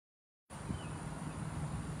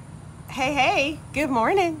Hey, good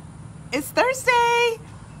morning. It's Thursday.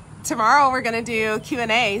 Tomorrow we're going to do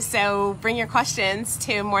Q&A, so bring your questions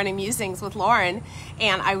to Morning Musings with Lauryn,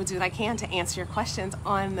 and I will do what I can to answer your questions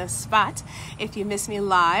on the spot. If you miss me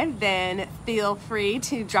live, then feel free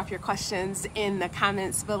to drop your questions in the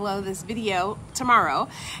comments below this video tomorrow,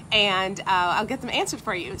 and I'll get them answered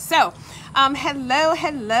for you. So,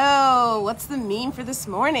 hello. What's the meme for this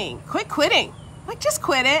morning? Quit quitting. Like, just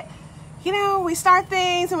quit it. You know, we start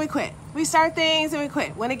things and we quit. We start things and we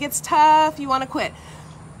quit. When it gets tough, you want to quit.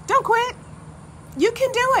 Don't quit. You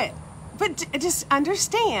can do it. But just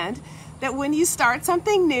understand that when you start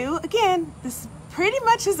something new, again, this pretty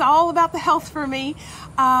much is all about the health for me,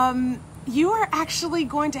 you are actually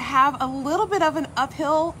going to have a little bit of an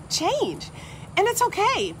uphill change. And it's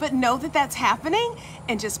okay, but know that that's happening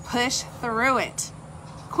and just push through it.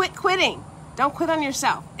 Quit quitting. Don't quit on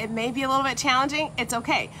yourself. It may be a little bit challenging. It's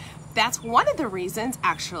okay. That's one of the reasons,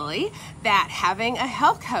 actually, that having a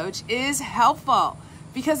health coach is helpful,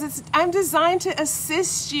 because I'm designed to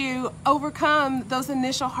assist you overcome those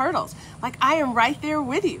initial hurdles. Like, I am right there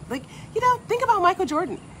with you. Like, think about Michael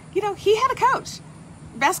Jordan. He had a coach.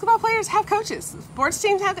 Basketball players have coaches. Sports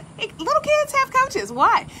teams have, little kids have coaches.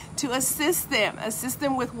 Why? To assist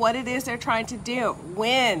them with what it is they're trying to do,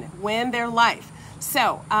 win their life.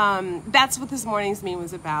 So that's what this morning's meme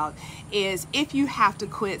was about, is if you have to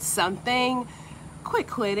quit something, quit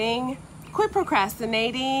quitting, quit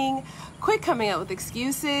procrastinating, quit coming up with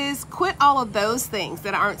excuses, quit all of those things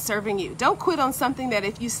that aren't serving you. Don't quit on something that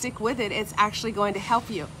if you stick with it, it's actually going to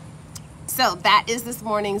help you. So that is this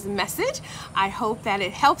morning's message. I hope that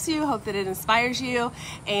it helps you, hope that it inspires you,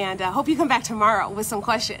 and hope you come back tomorrow with some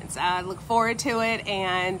questions. I look forward to it,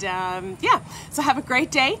 and so have a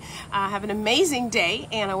great day, have an amazing day,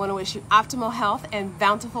 and I want to wish you optimal health and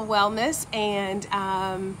bountiful wellness, and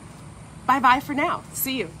bye-bye for now.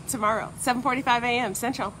 See you tomorrow, 7:45 a.m.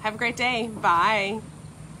 Central. Have a great day. Bye.